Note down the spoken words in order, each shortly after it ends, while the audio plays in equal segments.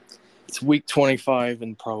It's week 25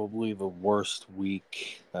 and probably the worst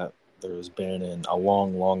week that there's been in a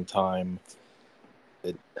long, long time.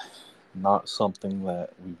 It not something that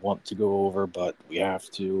we want to go over, but we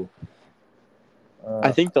have to.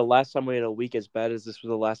 I think the last time we had a week as bad as this was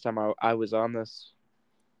the last time I was on this.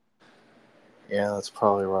 Yeah, that's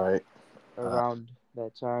probably right. Around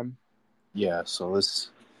that time. Yeah, so this.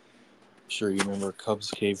 I'm sure you remember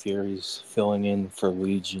Cubs Cave here. He's filling in for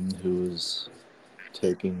Legion, who is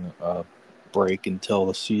taking a break until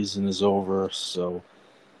the season is over. So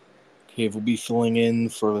Cave will be filling in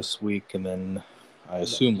for this week, and then I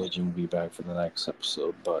assume Legion will be back for the next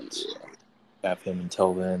episode, but have him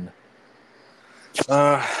until then.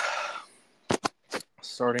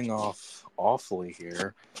 Starting off awfully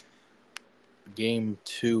here. Game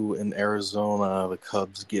 2 in Arizona, the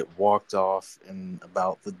Cubs get walked off in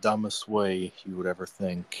about the dumbest way you would ever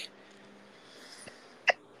think.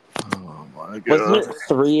 Oh my god. Wasn't it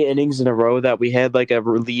 3 innings in a row that we had like a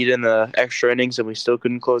lead in the extra innings and we still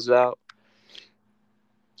couldn't close it out?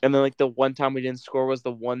 And then like the one time we didn't score was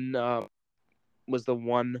the one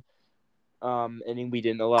inning we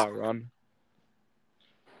didn't allow a run.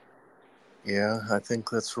 Yeah, I think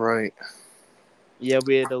that's right. Yeah,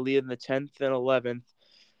 we had a lead in the 10th and 11th.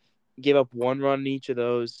 Gave up 1 run in each of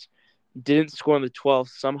those. Didn't score in the 12th.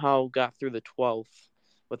 Somehow got through the 12th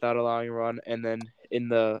without allowing a run. And then in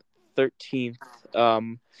the 13th,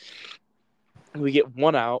 we get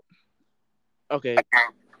 1 out. Okay,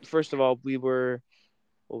 first of all, we were...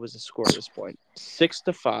 What was the score at this point?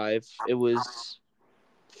 6-5. It was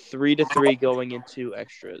 3-3 going into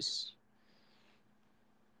extras.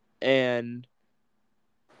 And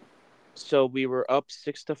so we were up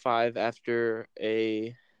 6-5 after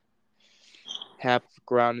a half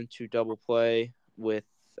ground into double play with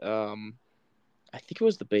I think it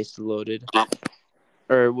was the bases loaded.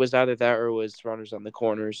 Or it was either that or it was runners on the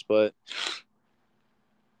corners, but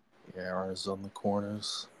yeah, runners on the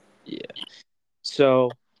corners. Yeah.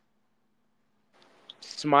 So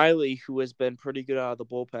Smiley, who has been pretty good out of the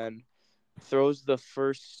bullpen, throws the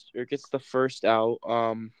first or gets the first out.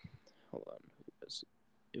 Hold on.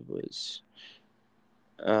 It was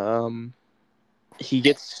he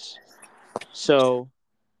gets so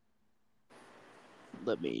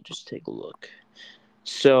let me just take a look.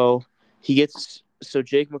 So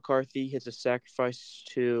Jake McCarthy hits a sacrifice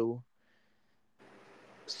to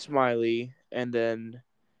Smiley, and then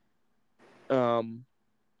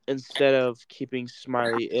instead of keeping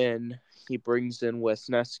Smiley in, he brings in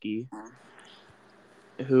Wesneski,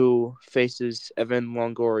 who faces Evan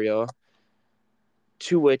Longoria,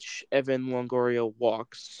 to which Evan Longoria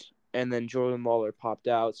walks, and then Jordan Lawler popped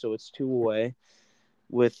out, so it's 2 away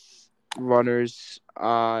with runners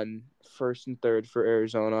on first and third for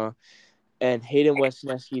Arizona, and Hayden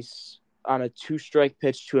Wesneski's on a 2-strike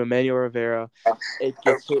pitch to Emmanuel Rivera. It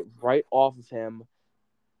gets hit right off of him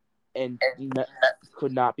and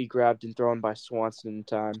could not be grabbed and thrown by Swanson in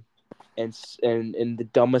time. And in the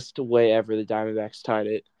dumbest way ever, the Diamondbacks tied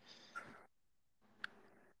it.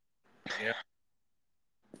 Yeah.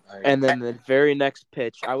 And then the very next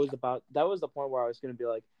pitch, that was the point where I was going to be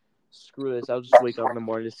like, screw this, I'll just wake up in the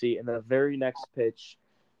morning to see. And the very next pitch,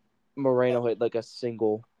 Moreno hit like a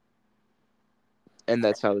single. And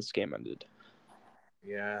that's how this game ended.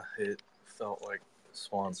 Yeah, it felt like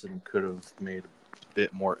Swanson could have made a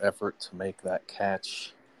bit more effort to make that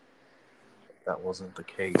catch. That wasn't the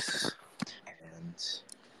case. And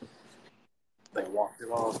they walked it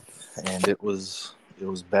off. And it was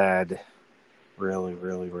bad. Really,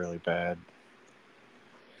 really, really bad.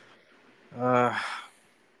 5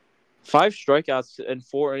 strikeouts and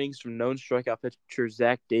 4 innings from known strikeout pitcher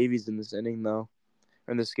Zach Davies in this inning, though.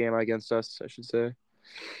 In this game against us, I should say.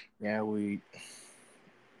 Yeah, we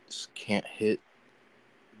just can't hit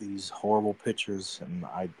these horrible pitchers, and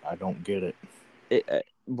I don't get it.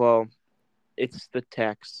 Well, it's the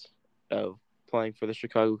tax of playing for the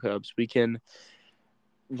Chicago Cubs. We can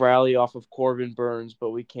rally off of Corbin Burns, but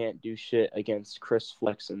we can't do shit against Chris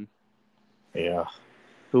Flexen. Yeah.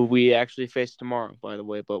 Who we actually face tomorrow, by the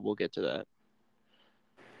way, but we'll get to that.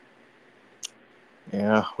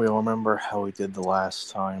 Yeah, we all remember how we did the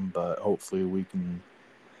last time, but hopefully we can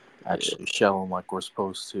actually shell them like we're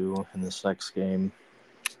supposed to in this next game.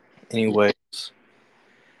 Anyways,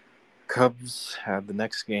 Cubs had the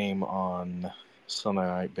next game on Sunday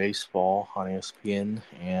Night Baseball on ESPN,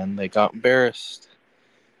 and they got embarrassed.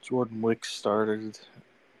 Jordan Wicks started,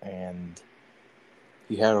 and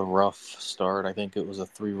he had a rough start. I think it was a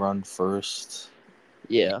 3-run first.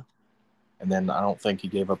 Yeah. And then I don't think he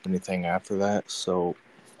gave up anything after that, so...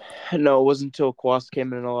 No, it wasn't until Quast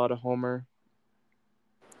came in and allowed a homer.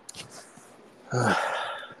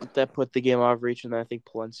 that put the game out of reach, and then I think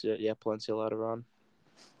Palencia let it run.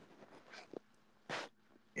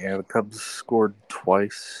 Yeah, the Cubs scored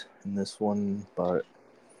twice in this one, but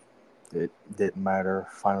it didn't matter.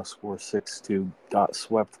 Final score 6-2. Got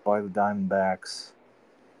swept by the Diamondbacks.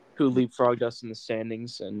 Who leapfrogged us in the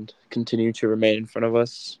standings and continue to remain in front of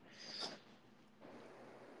us.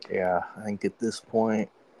 Yeah, I think at this point,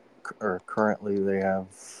 or currently, they have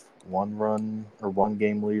one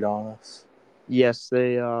game lead on us. Yes,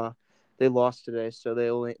 they lost today, so they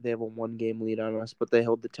have a 1 game lead on us, but they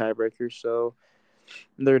held the tiebreaker, so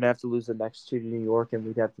they're gonna have to lose the next two to New York, and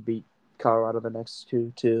we'd have to beat Colorado the next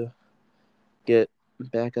two to get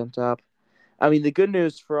back on top. I mean, the good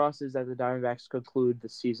news for us is that the Diamondbacks conclude the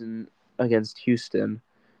season against Houston,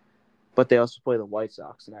 but they also play the White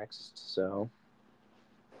Sox next, so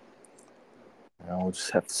We'll just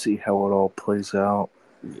have to see how it all plays out.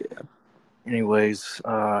 yeah. Anyways,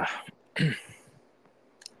 after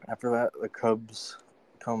that, the Cubs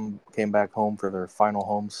came back home for their final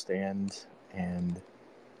homestand, and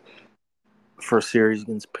first series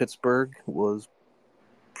against Pittsburgh was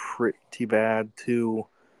pretty bad too.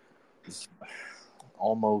 It was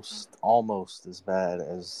almost as bad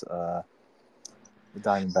as the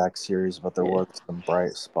Diamondback series, but there Yeah. was some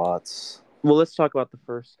bright spots. Well, let's talk about the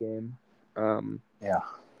first game. Yeah.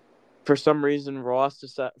 For some reason, Ross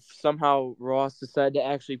decided to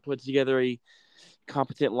actually put together a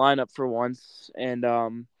competent lineup for once, and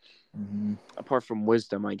Mm-hmm. apart from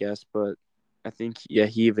wisdom, I guess, but I think he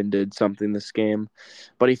even did something this game.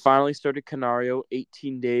 But he finally started Canario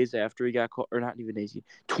 18 days after he got called, or not even 18,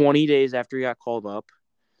 20 days after he got called up.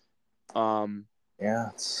 Yeah,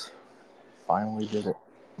 it's finally did it.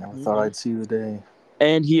 Never thought Mhm. I'd see the day.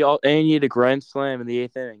 And he had a grand slam in the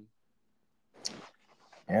 8th inning.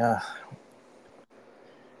 Yeah,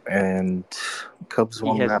 and Cubs He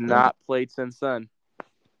won has that one. not played since then.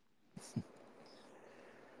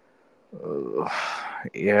 Uh,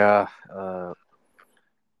 yeah.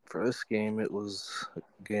 For this game, it was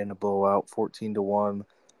again a blowout, 14-1.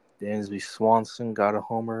 Dansby Swanson got a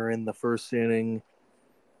homer in the first inning.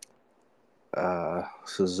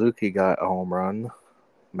 Suzuki got a home run.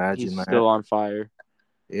 He's Imagine that. still on fire.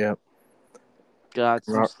 Yep. God,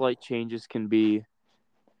 some slight changes can be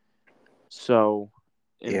so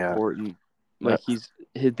Yeah. important. Like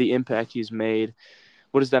That the impact he's made.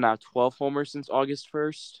 What is that now? 12 homers since August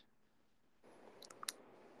 1st.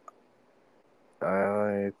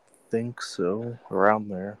 I think so. Around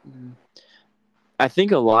there. I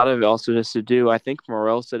think a lot of it also has to do. I think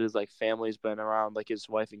Morel said his family's been around, like his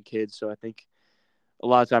wife and kids. So I think a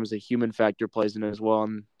lot of times the human factor plays in as well,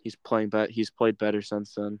 and he's played better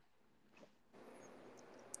since then.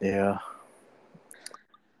 Yeah.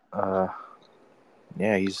 Uh.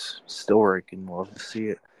 Yeah, he's still raking. Love to see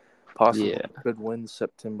it. Possibly Yeah. could win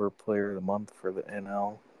September Player of the Month for the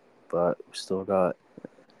NL, but we still got a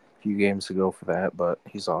few games to go for that. But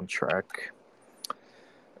he's on track.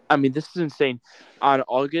 I mean, this is insane. On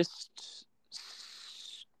August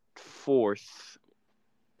 4th,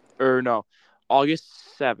 or no,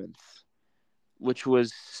 August 7th, which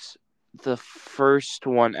was the first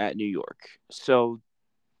one at New York. So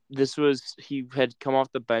he had come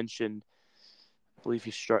off the bench, and I believe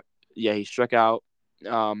he struck out.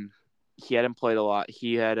 Um, he hadn't played a lot.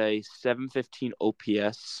 He had a 715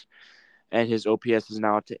 OPS, and his OPS is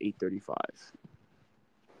now up to 835.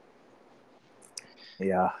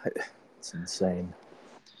 Yeah, it's insane.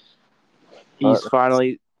 He's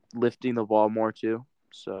finally lifting the ball more too,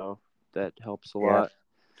 so that helps a Yeah, lot.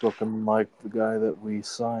 looking like the guy that we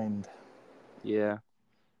signed. Yeah.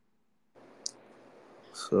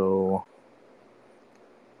 So,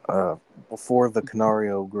 before the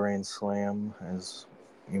Canario Grand Slam, as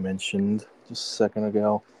you mentioned just a second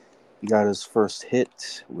ago, he got his first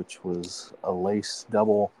hit, which was a lace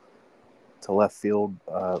double to left field.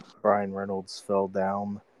 Brian Reynolds fell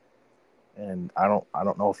down, and I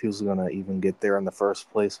don't know if he was gonna even get there in the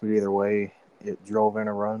first place. But either way, it drove in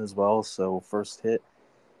a run as well. So first hit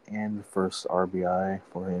and first RBI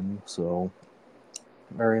for him. So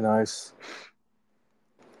very nice.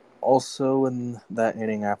 Also in that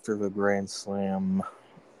inning after the grand slam,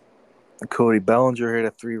 Cody Bellinger hit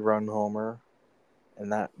a 3-run homer,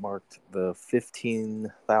 and that marked the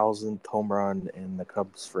 15,000th home run in the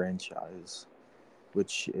Cubs franchise,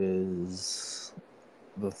 which is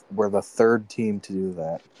we're the third team to do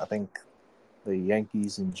that. I think the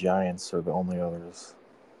Yankees and Giants are the only others.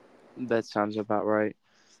 That sounds about right.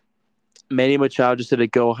 Manny Machado just hit a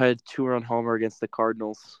go-ahead 2-run homer against the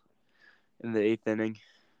Cardinals in the 8th inning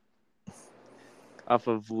off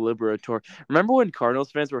of Liberator. Remember when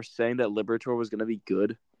Cardinals fans were saying that Liberator was going to be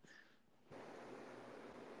good?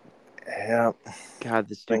 Yeah, God,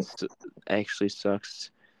 this dude think actually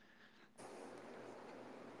sucks.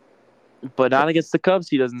 But not against the Cubs.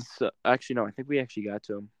 He doesn't. Actually, no. I think we actually got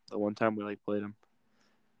to him the one time we played him.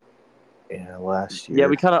 yeah, last Yeah,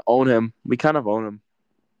 we year, kind of own him. We kind of own him.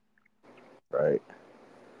 right?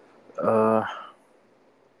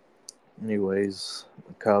 Anyways,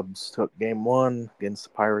 the Cubs took game one against the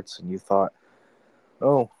Pirates, and you thought,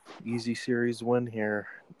 oh, easy series win here.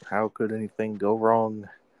 How could anything go wrong?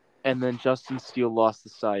 And then Justin Steele lost the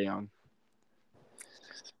Cy Young.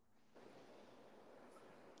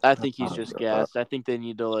 I think he's just Uh, gassed. I think they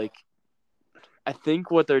need to I think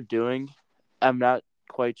what they're doing, I'm not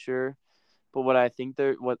quite sure, but what I think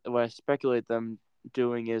what I speculate them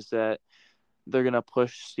doing is that they're gonna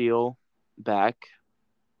push Steele back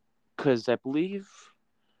because I believe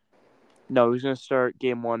no, he's gonna start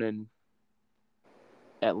game one in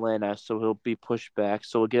Atlanta, so he'll be pushed back.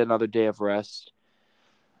 So we'll get another day of rest.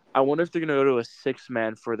 I wonder if they're gonna go to a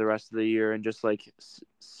 6-man for the rest of the year and just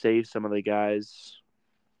save some of the guys.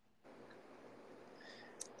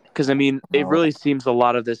 Because I mean, it uh, really seems a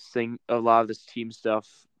lot of this team stuff,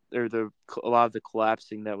 or a lot of the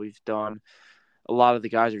collapsing that we've done. A lot of the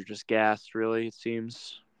guys are just gassed. Really, it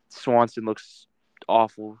seems. Swanson looks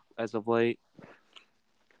awful as of late.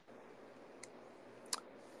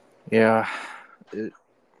 yeah,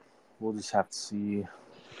 we'll just have to see.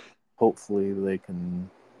 Hopefully, they can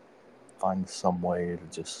find some way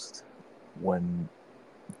to just win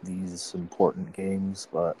these important games,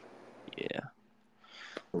 but Yeah,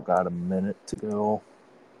 we've got a minute to go.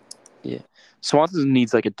 yeah. Swanson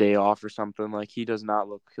needs a day off or something. Like he does not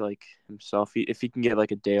look like himself. If he can get a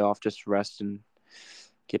day off, just rest and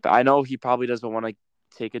get back. I know he probably doesn't want to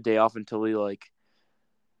take a day off until he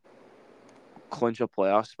clinch a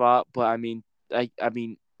playoff spot. But I mean,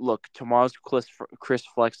 look, tomorrow's Chris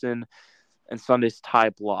Flexen and Sunday's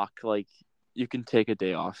Ty Block. You can take a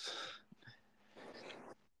day off.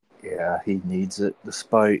 Yeah, he needs it.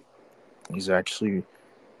 Despite he's actually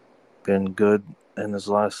been good in his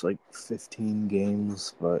last 15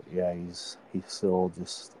 games, but yeah, he's still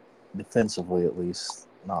just defensively at least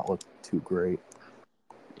not look too great.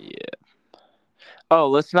 Yeah. Oh,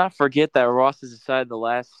 let's not forget that Ross has decided the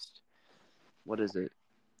last, what is it?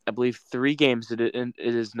 I believe 3 games it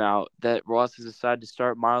is now that Ross has decided to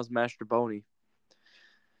start Miles Mastrobuoni.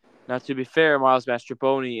 Now, to be fair, Miles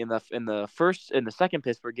Mastrobuoni in the second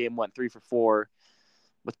Pittsburgh game went 3 for 4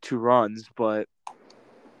 with 2 runs, but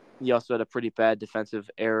he also had a pretty bad defensive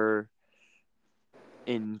error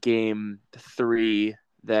in game 3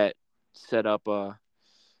 that set up a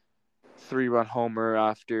 3-run homer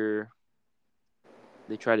after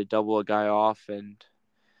they tried to double a guy off, and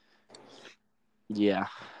yeah.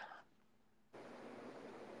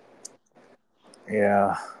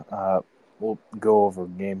 Yeah, we'll go over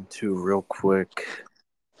game two real quick.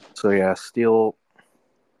 So yeah, Steele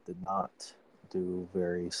did not do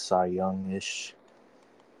very Cy Young-ish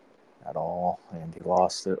at all, and he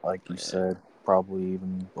lost it, like you Yeah. said, probably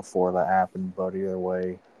even before that happened. But either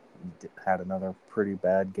way, he had another pretty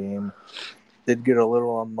bad game. Did get a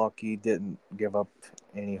little unlucky. Didn't give up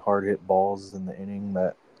any hard hit balls in the inning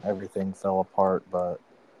that everything fell apart. But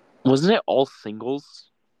Wasn't it all singles?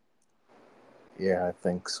 yeah, I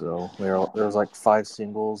think so. There was 5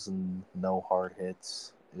 singles and no hard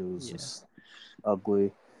hits. It was Yeah. just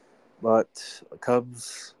ugly. But the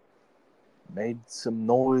Cubs made some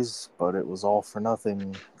noise, but it was all for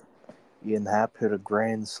nothing. Ian Happ hit a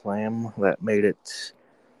grand slam that made it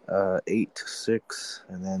 8-6,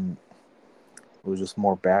 and then it was just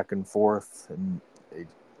more back and forth, and they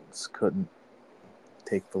just couldn't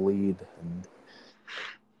take the lead. And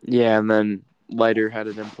Yeah, and then Leiter had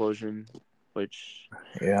an implosion, which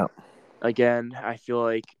yeah, again, I feel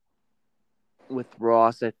like with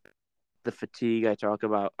Ross, the fatigue I talk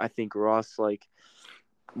about, I think Ross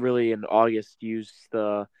really in August used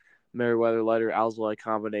the Merriweather Leiter Alzolay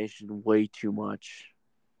combination way too much.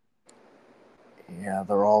 yeah,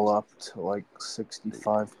 they're all up to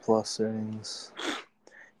 65 plus innings.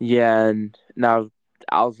 Yeah, and now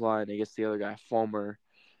Alzolay and I guess the other guy, Fulmer,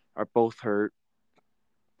 are both hurt.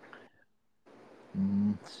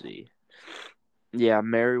 Mm, Let's see. Yeah,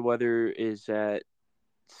 Merriweather is at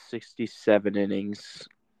 67 innings.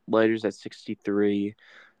 Leiter's at 63.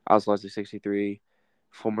 Alzolay's at 63.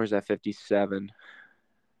 Fulmer's at 57.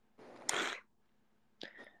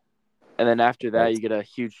 And then after that, that's, you get a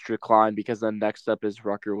huge decline because then next up is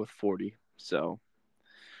Rucker with 40. So,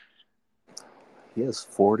 he has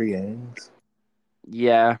 40 innings.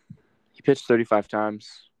 yeah, he pitched 35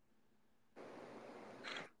 times.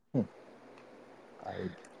 Hmm. I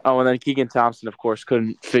Oh, and then Keegan Thompson, of course,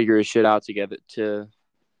 couldn't figure his shit out to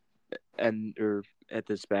end or at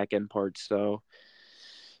this back end part. So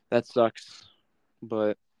that sucks.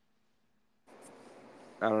 But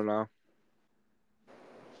I don't know.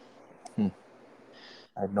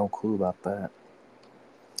 I had no clue about that.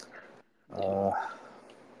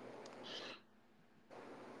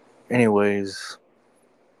 Anyways,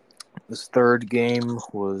 this third game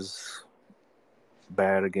was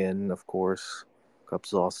bad again, of course.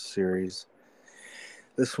 Cubs lost the series.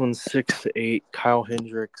 This one's 6-8. Kyle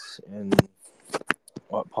Hendricks in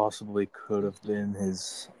what possibly could have been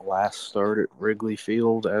his last start at Wrigley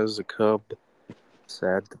Field as a Cub.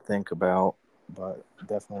 Sad to think about, but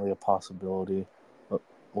definitely a possibility. But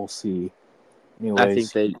we'll see.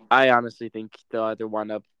 Anyways, I honestly think they'll either wind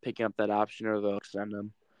up picking up that option or they'll extend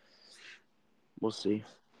him. We'll see.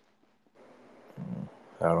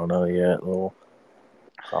 I don't know yet. We'll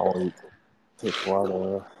probably take a lot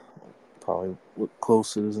of probably look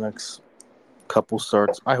close to his next couple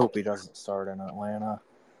starts. I hope he doesn't start in Atlanta.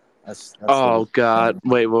 That's the Oh God!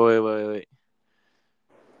 Wait. All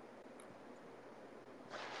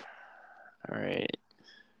right.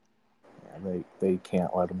 yeah, they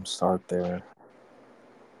can't let him start there.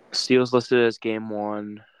 Steele's listed as game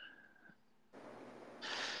 1.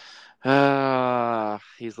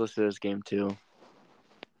 He's listed as game 2.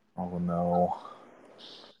 Oh no.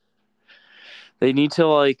 They need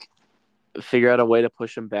to figure out a way to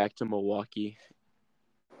push him back to Milwaukee.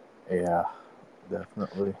 Yeah,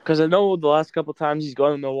 definitely. Because I know the last couple times he's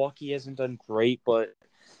gone to Milwaukee, he hasn't done great, but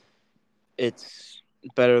it's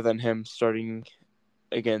better than him starting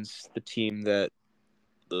against the team that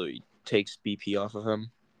takes BP off of him.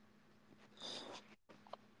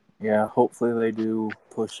 Yeah, hopefully they do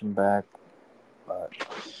push him back, but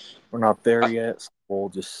we're not there yet, so we'll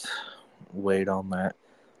just wait on that.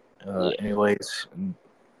 Yeah. Anyways,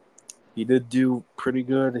 he did do pretty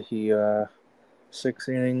good. He 6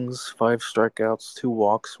 innings, 5 strikeouts, 2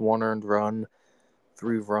 walks, 1 earned run,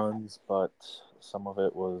 3 runs, but some of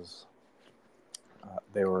it was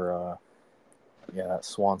they were that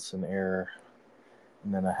Swanson error,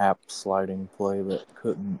 and then a Hap sliding play that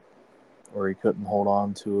he couldn't hold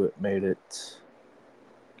on to it, made it.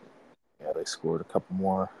 Yeah, they scored a couple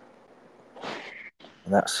more,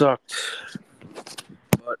 and that sucked.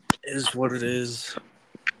 But it is what it is.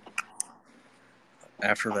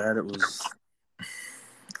 After that, it was.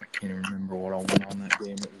 I can't even remember what I went on that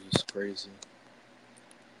game. It was just crazy.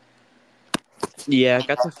 Yeah, it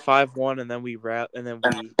got to 5-1, and then we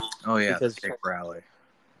Oh yeah, the because big rally,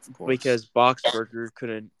 of course. because Boxberger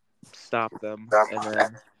couldn't stop them, and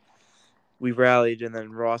then we rallied, and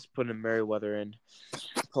then Ross put in Merriweather, and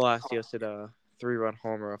Palacios hit a 3-run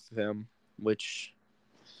homer off of him, which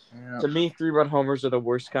to me 3-run homers are the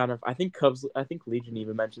worst kind of. I think Legion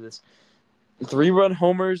even mentioned this. 3-run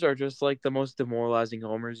homers are just like the most demoralizing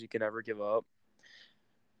homers you can ever give up.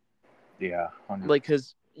 Yeah, 100%.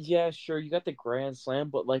 Because yeah, sure, you got the grand slam,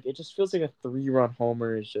 but it just feels like a 3-run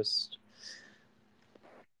homer is just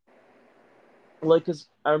because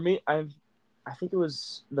I think it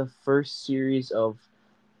was the first series of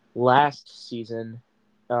last season,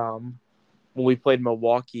 when we played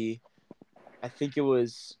Milwaukee. I think it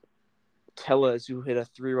was Tellez who hit a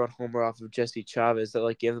 3-run homer off of Jesse Chavez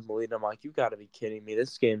that gave them the lead. I'm like, you got to be kidding me!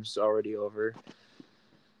 This game's already over.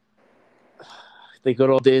 The good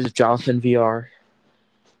old days of Jonathan VR.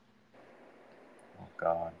 Oh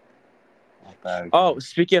God, not that again. Oh,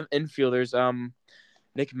 speaking of infielders,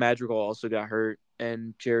 Nick Madrigal also got hurt,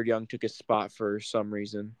 and Jared Young took his spot for some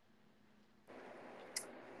reason.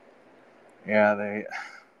 Yeah, they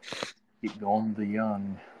keep going to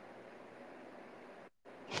Young.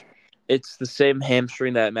 It's the same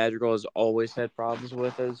hamstring that Madrigal has always had problems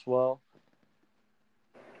with as well.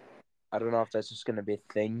 I don't know if that's just going to be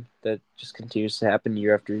a thing that just continues to happen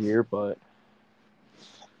year after year, but.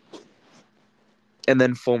 And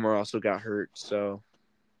then Fulmer also got hurt, so.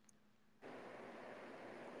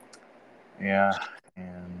 Yeah,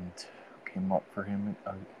 and came up for him.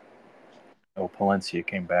 Palencia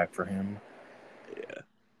came back for him. Yeah.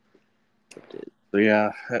 So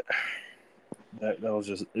yeah, that was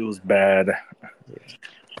it was bad.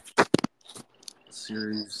 Yeah.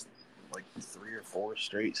 Series, 3 or 4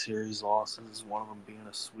 straight series losses, one of them being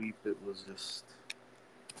a sweep. It was just.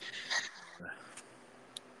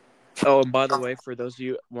 Oh, and by the way, for those of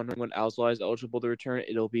you wondering when Alzolay is eligible to return,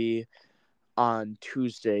 it'll be on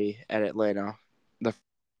Tuesday at Atlanta. The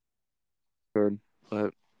third,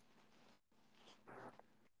 but.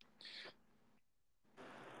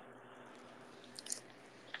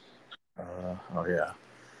 Oh yeah.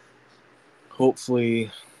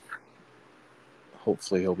 Hopefully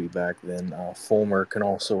hopefully he'll be back then. Fulmer can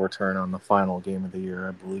also return on the final game of the year,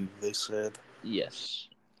 I believe they said. Yes.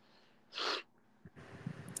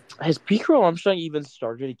 Has Pico Armstrong even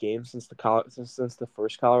started a game since the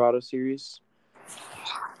first Colorado series?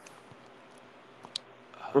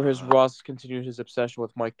 Or has Ross continued his obsession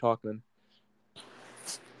with Mike Talkman?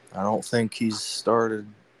 I don't think he's started.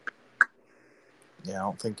 Yeah, I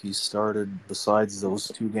don't think he's started besides those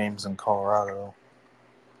 2 games in Colorado.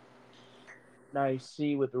 Now you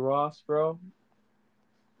see with Ross, bro,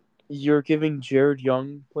 you're giving Jared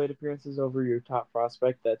Young plate appearances over your top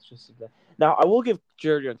prospect. That's just now. I will give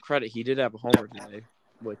Jared Young credit; he did have a homer today,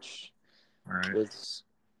 which Right. was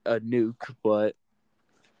a nuke. But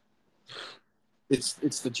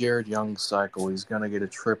It's the Jared Young cycle. He's gonna get a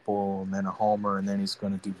triple and then a homer, and then he's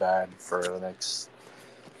gonna do bad for the next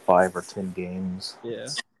 5 or 10 games. yeah,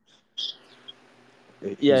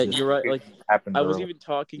 He's just you're right. it Like happened I was early. even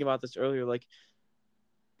talking about this earlier. Like,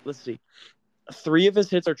 let's see, 3 of his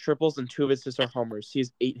hits are triples and 2 of his hits are homers. He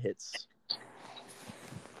has 8 hits.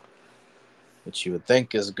 Which you would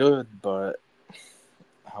think is good, but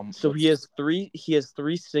So he has 3. He has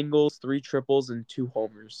 3 singles, 3 triples, and 2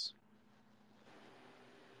 homers.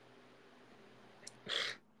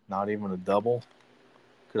 not even a double.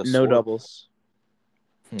 Could have No sworn. doubles.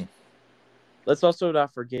 Hmm. Let's also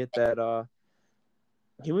not forget that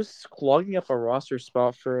he was clogging up a roster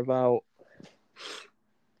spot for about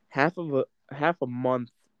half a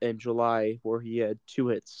month in July, where he had 2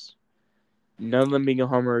 hits, none of them being a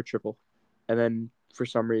homer or triple, and then for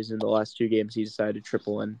some reason the last 2 games he decided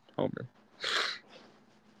triple and homer.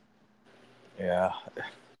 Yeah.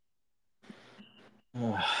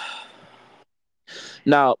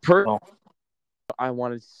 Now, Well, I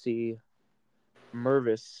wanted to see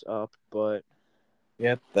Mervis up, but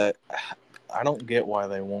yeah, that I don't get why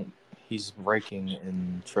they won't. He's raking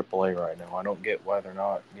in AAA right now. I don't get why they're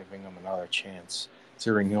not giving him another chance,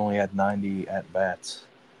 considering he only had 90 at bats.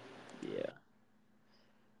 yeah,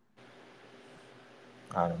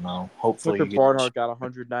 I don't know. Hopefully Tucker he gets. Barnhart got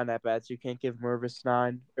 109 at bats. You can't give Mervis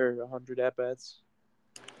 9 or 100 at bats.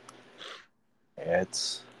 Yeah,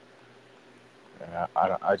 it's.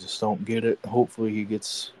 I just don't get it. Hopefully he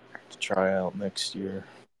gets to try out next year.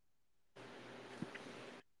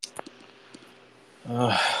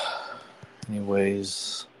 Uh,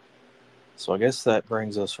 anyways, so I guess that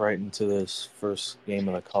brings us right into this first game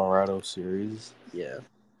of the Colorado series. Yeah,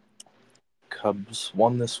 Cubs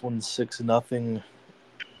won this one 6-0.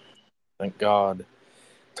 Thank God.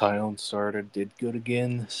 Tyone started, did good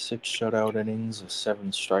again. 6 shutout innings,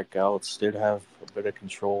 7 strikeouts. Did have a bit of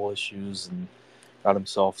control issues and got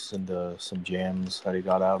himself into some jams that he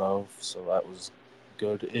got out of. So that was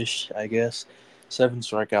good-ish, I guess. 7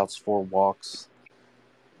 strikeouts, 4 walks.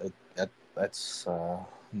 That's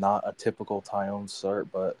not a typical Tyone start,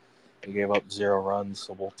 but he gave up 0 runs,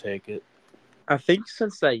 so we'll take it. I think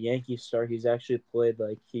since that Yankee start, he's actually played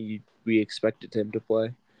like we expected him to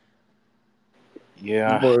play.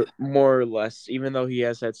 Yeah, More or less, even though he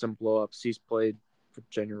has had some blowups, he's played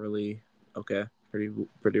generally okay,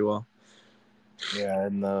 pretty well. yeah.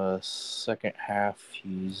 In the second half,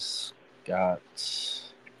 he's got,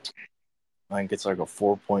 I think it's like a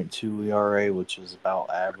 4.2 ERA, which is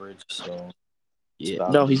about average. So it's Yeah,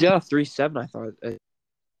 about. no, he's got a 3.7. I thought,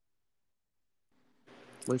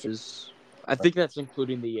 which is, I think that's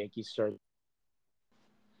including the Yankee start.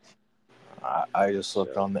 I just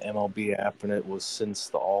looked So, on the MLB app, and it was since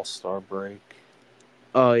the All-Star break.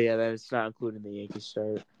 oh yeah, that's not including the Yankee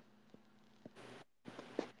start.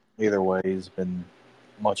 Either way, he's been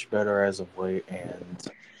much better as of late, and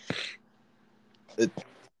it,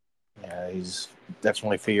 yeah, he's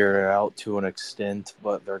definitely figured it out to an extent,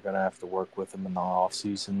 but they're going to have to work with him in the off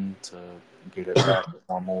season to get it back to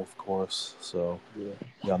normal, of course. So Yeah,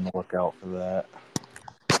 be on the lookout for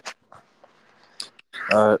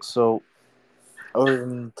that. So other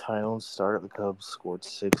than Tyone's start, the Cubs scored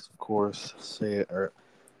 6, of course.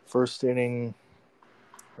 First inning,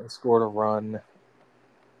 they scored a run.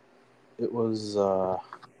 It was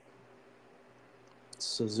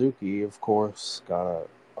Suzuki, of course, got a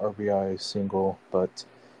RBI single, but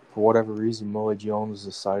for whatever reason, Willie Jones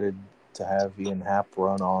decided to have Ian Happ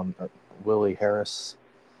run on Willie Harris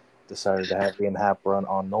decided to have Ian Happ run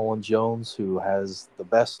on Nolan Jones, who has the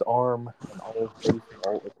best arm in all of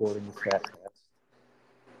baseball, according to StatCast.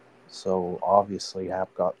 So obviously,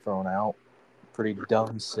 Happ got thrown out. Pretty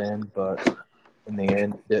dumb sin, but in the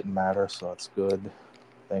end, it didn't matter, so that's good.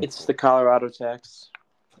 it's Thankfully, the Colorado tax.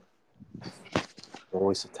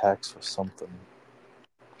 always attacks for something.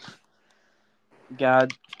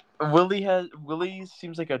 God, Willie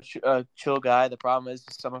seems like a chill guy. The problem is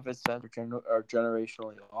some of his stats are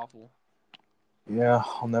generationally awful. Yeah,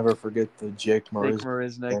 I'll never forget the Jake Jake Marisnik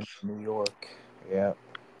Marisnik. in New York. Yeah,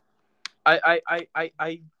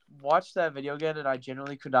 I watched that video again, and I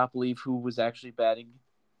genuinely could not believe who was actually batting.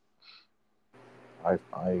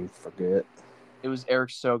 I forget. It was Eric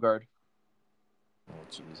Sogard. Oh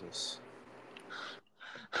Jesus,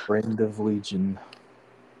 Friend of Legion.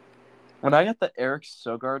 When I got the Eric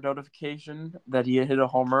Sogard notification that he had hit a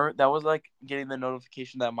homer, that was like getting the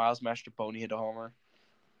notification that Miles Mastrobuoni hit a homer.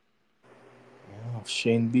 Yeah,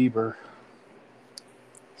 Shane Bieber.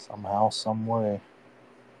 Somehow, some way.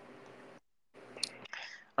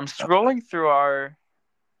 I'm scrolling through our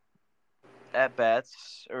at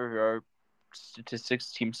bats or our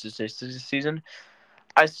team statistics this season.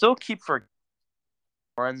 I still keep forgetting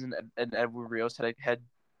Lorenz and Edward Rios had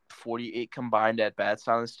 48 combined at bats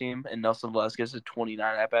on this team, and Nelson Velasquez had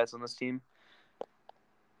 29 at bats on this team.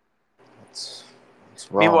 That's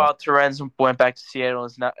wrong. Meanwhile, Terens went back to Seattle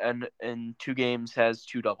and in 2 games has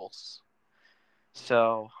 2 doubles.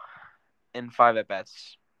 So, in 5 at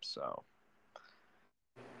bats. So,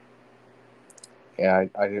 Yeah,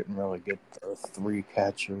 I didn't really get the 3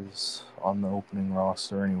 catchers on the opening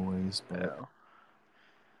roster, anyways. But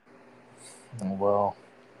yeah. well,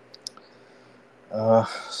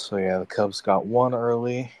 so yeah, the Cubs got 1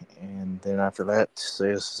 early, and then after that,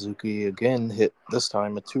 Seiya Suzuki again hit this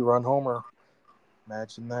time a 2-run homer.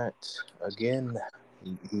 Imagine that again.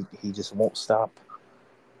 He just won't stop.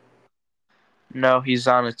 No, he's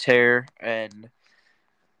on a tear, and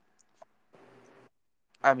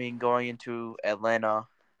I mean, going into Atlanta,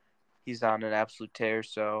 he's on an absolute tear.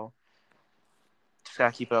 So, just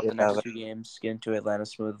gotta keep it up the Yeah, next 2 games, get into Atlanta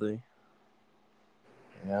smoothly.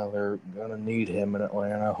 yeah, they're gonna need him in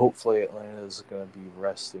Atlanta. Hopefully, Atlanta's gonna be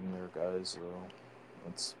resting their guys. Though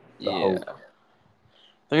that's the Yeah, hope.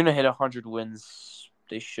 they're gonna hit 100 wins.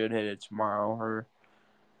 They should hit it tomorrow, or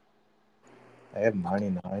They have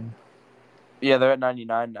 99. yeah, they're at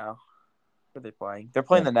 99 now. Who are they playing? They're Yeah,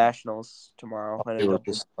 playing the Nationals tomorrow in a they were double.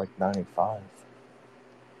 just like 95.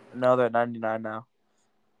 No, they're at 99 now.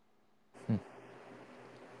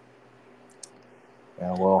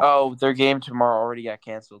 Yeah, well, Oh, their game tomorrow already got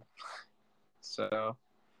canceled. So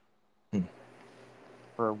hmm.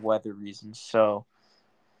 for weather reasons. So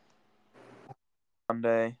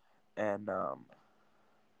Monday and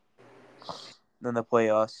then they play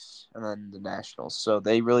us and then the Nationals. So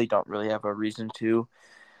they really don't really have a reason to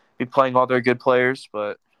be playing all their good players,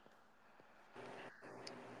 but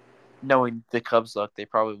knowing the Cubs luck, they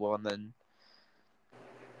probably will. And then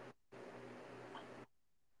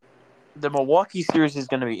the Milwaukee series is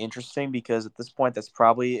going to be interesting because at this point, that's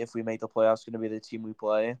probably, if we make the playoffs, going to be the team we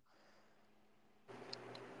play.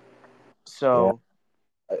 Yeah, So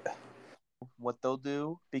what they'll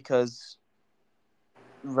do, because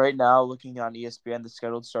right now, looking on ESPN, the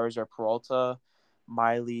scheduled stars are Peralta,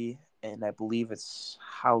 Miley, and I believe it's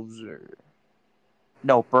Hauser.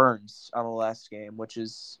 No, Burns on the last game, which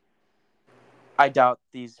is I doubt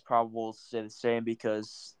these probables stay the same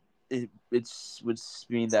because it's would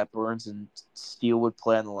mean that Burns and Steele would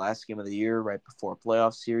play on the last game of the year right before a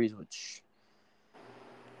playoff series, which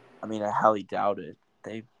I mean I highly doubt it.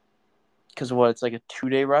 They because what it's like a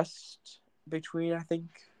 2-day rest between I think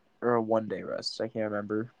or a 1-day rest I can't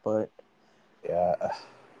remember, but yeah,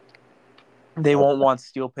 they that, won't want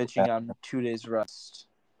Steele pitching that, on 2 days rest,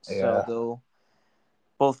 so yeah. they'll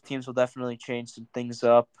both teams will definitely change some things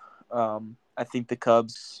up. I think the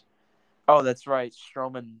Cubs. Oh, that's right.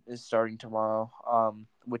 Stroman is starting tomorrow,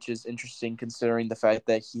 which is interesting considering the fact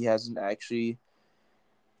that he hasn't actually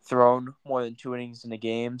thrown more than 2 innings in a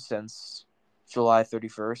game since July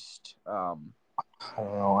 31st. I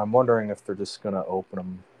don't know. I'm wondering if they're just gonna open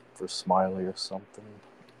him for Smiley or something,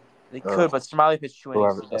 They or could, but Smiley pitched 2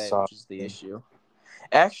 innings whoever. today, which is the issue.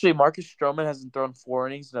 Actually, Marcus Stroman hasn't thrown 4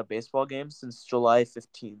 innings in a baseball game since July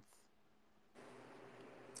 15th.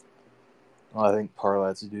 I think part of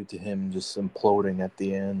that's due to him just imploding at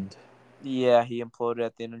the end. Yeah, he imploded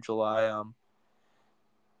at the end of July.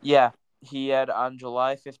 Yeah, he had on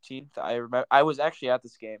July 15th. I remember I was actually at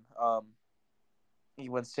this game. He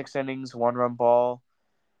went 6 innings, 1 run ball.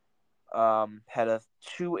 Had a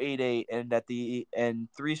 2.88, and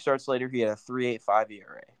 3 starts later he had a 3.85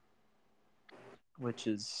 ERA, which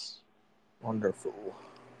is Wonderful.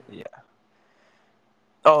 yeah.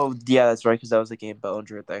 Oh yeah, that's right because that was the game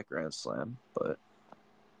Bellinger at that grand slam. But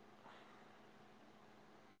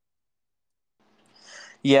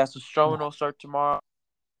yeah, so Stroman will start tomorrow.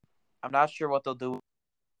 I'm not sure what they'll do,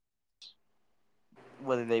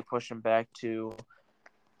 whether they push him back to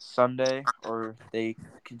Sunday, or they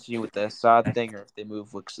continue with the Assad thing, or if they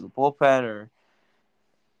move Wicks to the bullpen, or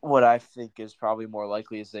what I think is probably more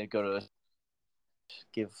likely is they go to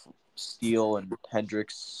give Steele and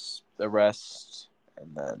Hendricks the rest,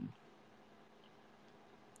 and then,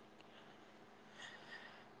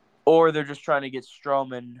 or they're just trying to get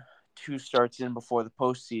Stroman 2 starts in before the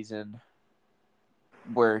postseason,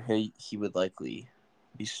 where he would likely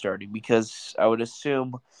be starting, because I would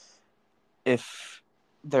assume if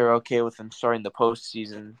they're okay with him starting the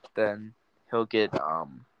postseason, then he'll get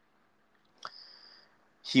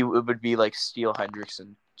it would be like Steele, Hendricks,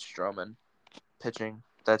 and Stroman pitching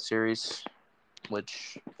that series,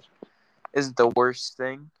 which isn't the worst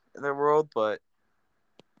thing in the world, but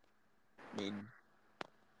I mean,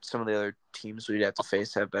 some of the other teams we'd have to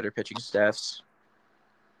face have better pitching staffs.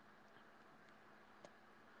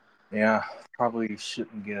 Yeah, probably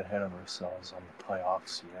shouldn't get ahead of ourselves on the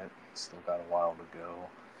playoffs yet. Still got a while to go.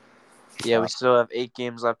 Yeah, we still have 8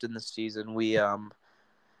 games left in the season. We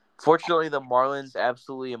fortunately the Marlins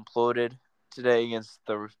absolutely imploded today against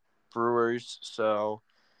the Brewers, so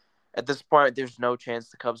at this point there's no chance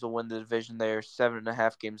the Cubs will win the division. They're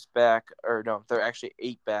 7.5 games back, or no, they're actually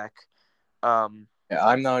 8 back. Yeah,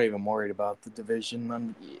 I'm not even worried about the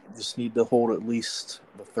division. Just need to hold at least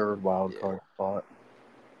the third wild card spot.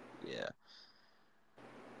 Yeah.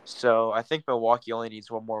 So I think Milwaukee only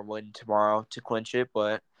needs one more win tomorrow to clinch it,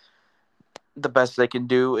 but the best they can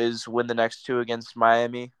do is win the next 2 against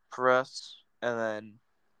Miami for us, and then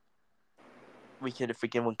if we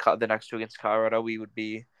can win the next 2 against Colorado, we would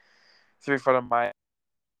be 3 in front of Miami.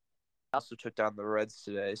 Also took down the Reds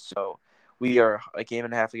today, so we are a game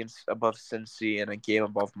and a half above Cincy and a game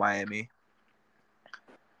above Miami.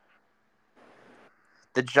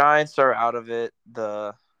 The Giants are out of it.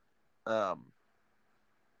 The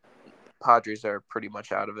Padres are pretty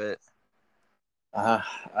much out of it. I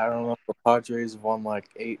don't know. The Padres have won like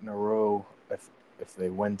 8 in a row. If they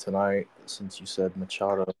win tonight, since you said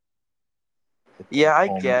Machado. Yeah,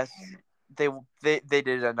 I guess they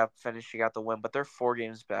did end up finishing out the win, but they're 4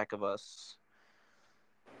 games back of us.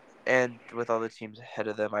 And with all the teams ahead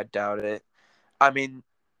of them, I doubt it. I mean,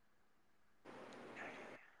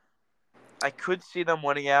 I could see them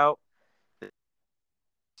winning out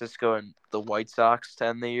Cisco and the White Sox to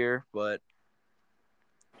end the year, but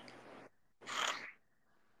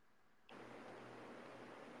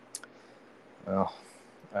well,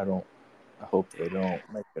 I hope they don't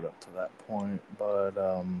make it up to that point. But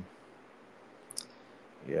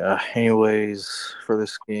yeah. Anyways, for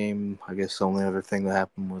this game, I guess the only other thing that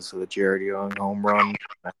happened was the Jared Young home run.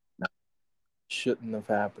 Shouldn't have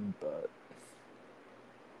happened, but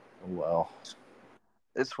oh well.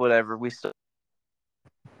 it's whatever. We still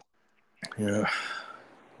Yeah.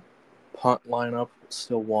 Punt lineup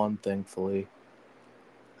still won, thankfully.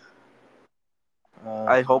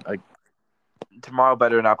 I hope tomorrow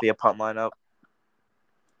better not be a punt lineup,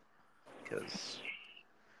 because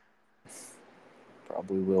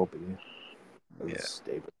probably will be. yeah.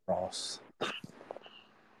 David Ross.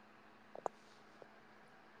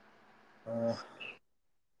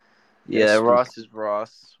 Yeah, Ross is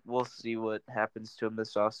Ross. We'll see what happens to him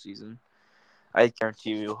this offseason. I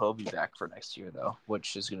guarantee you he'll be back for next year, though,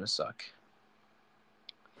 which is going to suck.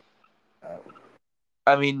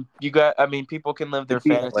 I mean, people can live their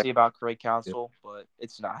fantasy about Craig Counsell, but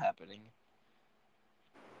it's not happening.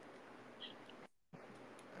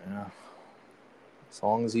 Yeah. As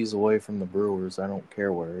long as he's away from the Brewers, I don't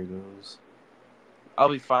care where he goes. I'll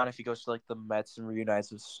be fine if he goes to like the Mets and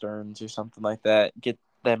reunites with Stearns or something like that. Get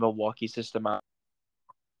that Milwaukee system out.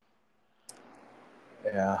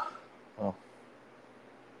 Yeah. Well.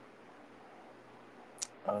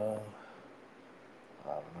 I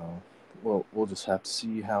don't know. We'll just have to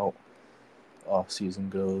see how off season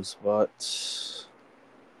goes. But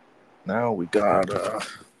now we got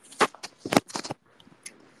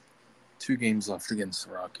 2 games left against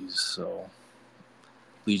the Rockies, so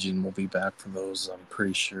Legion will be back for those, I'm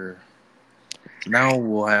pretty sure. Now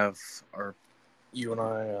we'll have you and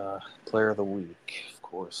I player of the week, of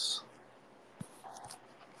course.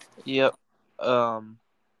 Yep.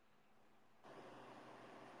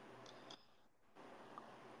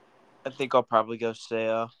 I think I'll probably go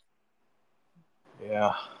Seiya. Yeah,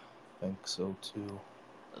 I think so too.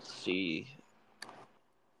 Let's see.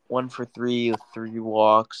 1 for 3 with 3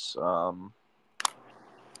 walks. Let's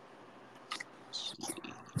see.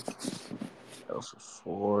 0 for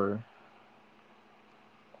 4.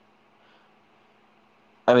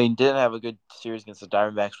 I mean, didn't have a good series against the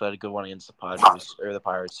Diamondbacks, but had a good one against the Padres or the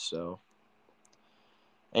Pirates. So,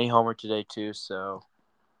 and he homered today too. So,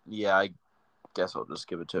 yeah, I guess I'll just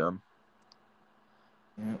give it to him.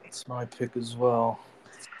 Yeah, it's my pick as well.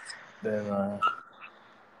 Been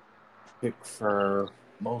pick for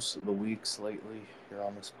most of the weeks lately here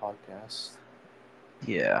on this podcast.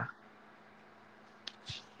 Yeah.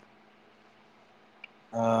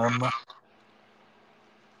 Um,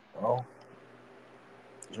 well,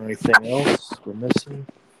 is there anything else we're missing?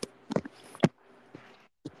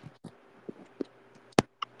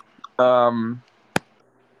 Um.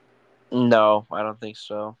 No, I don't think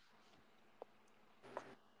so.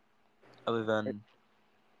 Other than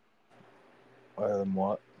Other than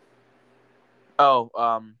what? oh,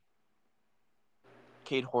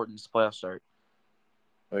 Cade Horton's playoff start.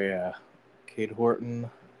 Oh yeah, Cade Horton,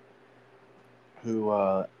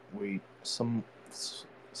 who we something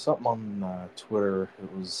on Twitter.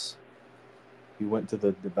 It was he went to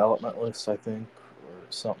the development list, I think, or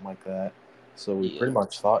something like that. So we Yeah. pretty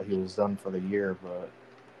much thought he was done for the year, but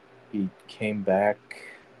he came back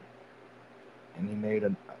and he made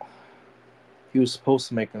a. He was supposed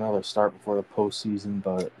to make another start before the postseason,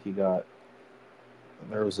 but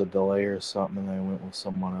there was a delay or something, and they went with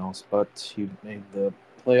someone else. But he made the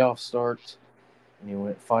playoff start, and he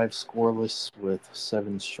went 5 scoreless with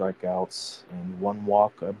 7 strikeouts and 1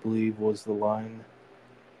 walk, I believe, was the line.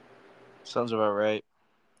 Sounds about right.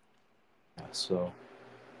 So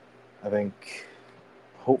I think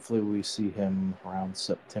hopefully we see him around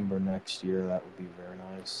September next year. That would be very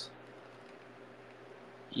nice.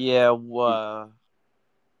 Yeah. Oh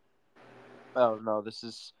no, this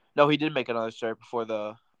is no. He did make another start before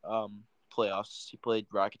the playoffs. He played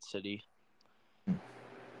Rocket City.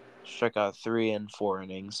 Struck out 3 in 4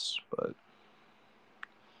 innings,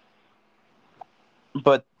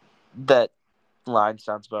 but that line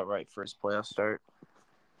sounds about right for his playoff start.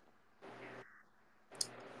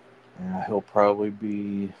 Yeah, he'll probably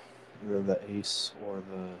be either the ace or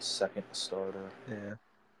the second starter. Yeah.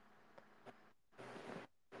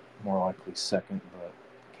 More likely second, but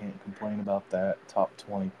can't complain about that. Top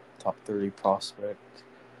 20, top 30 prospect.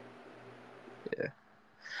 Yeah.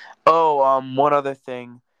 Oh, one other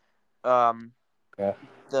thing. Um, Okay.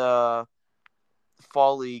 the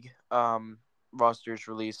fall league rosters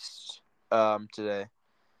released today.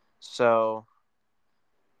 So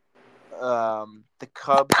the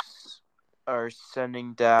Cubs are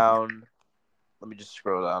sending down. Let me just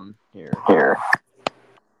scroll down here Here. real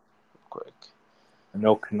quick. I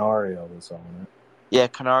know Canario was on it. Yeah,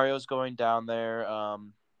 Canario's going down there.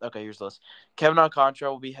 Okay, here's the list. Kevin Alcantara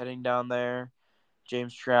will be heading down there.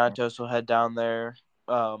 James Triantos will head down there.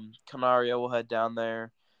 Canario will head down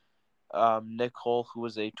there. Nick Cole, who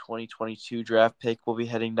was a 2022 draft pick, will be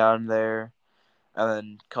heading down there. And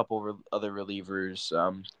then a couple other relievers.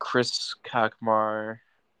 Chris Kakmar,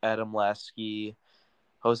 Adam Lasky,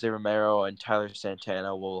 Jose Romero, and Tyler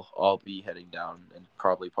Santana will all be heading down and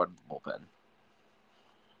probably part of the bullpen.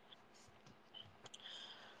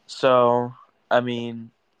 So, I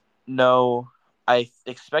mean, no, I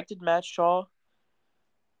expected Matt Shaw,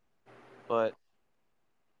 but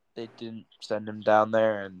they didn't send him down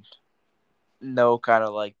there, and no kind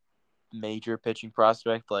of like major pitching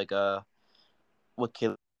prospect like what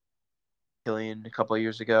Killian a couple of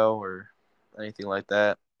years ago or anything like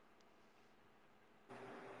that.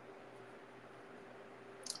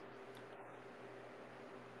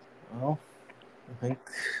 Well, I think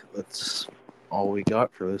that's all we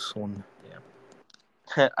got for this one.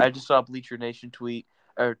 Yeah, I just saw a Bleacher Nation tweet.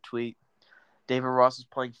 David Ross is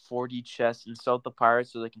playing 4D chess. Insult the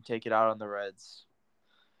Pirates so they can take it out on the Reds.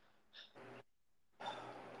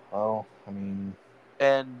 Well, I mean,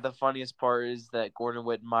 And the funniest part is that Gordon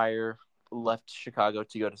Whitmire left Chicago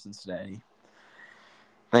to go to Cincinnati.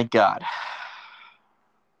 Thank God.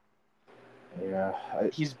 yeah,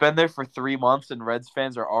 He's been there for 3 months, and Reds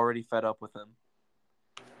fans are already fed up with him.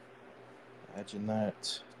 imagine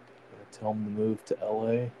that. Gotta tell him to move to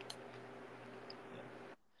LA.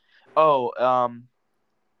 Oh,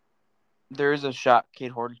 there is a shot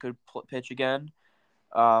Cade Horton could pitch again,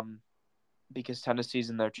 um, because Tennessee's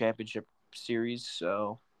in their championship series.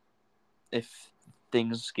 So if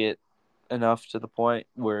things get enough to the point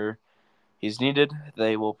where he's needed,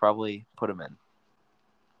 they will probably put him in.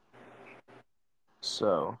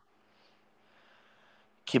 So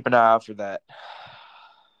keep an eye out for that.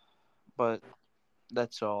 But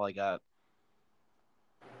that's all I got.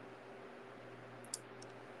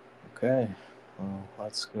 Okay, well,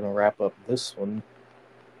 that's gonna wrap up this one.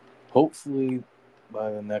 Hopefully, by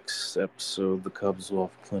the next episode, the Cubs will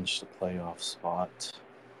have clinched a playoff spot.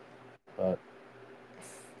 But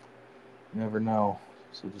you never know.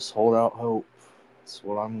 So just hold out hope. That's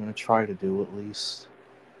what I'm going to try to do at least.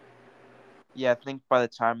 Yeah, I think by the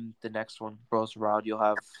time the next one rolls around,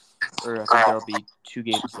 I think there'll be 2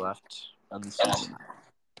 games left on the season.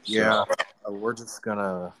 Yeah, So we're just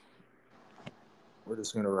gonna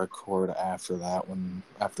record after that one,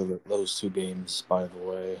 after those 2 games. By the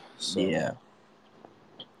way, yeah,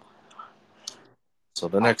 so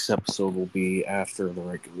the next episode will be after the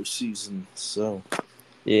regular season. So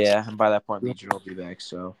yeah, and by that point, Legion will be back.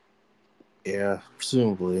 So yeah,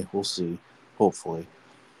 presumably we'll see. Hopefully,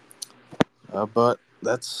 but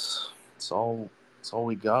that's all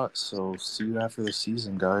we got. So see you after the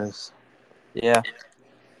season, guys. yeah.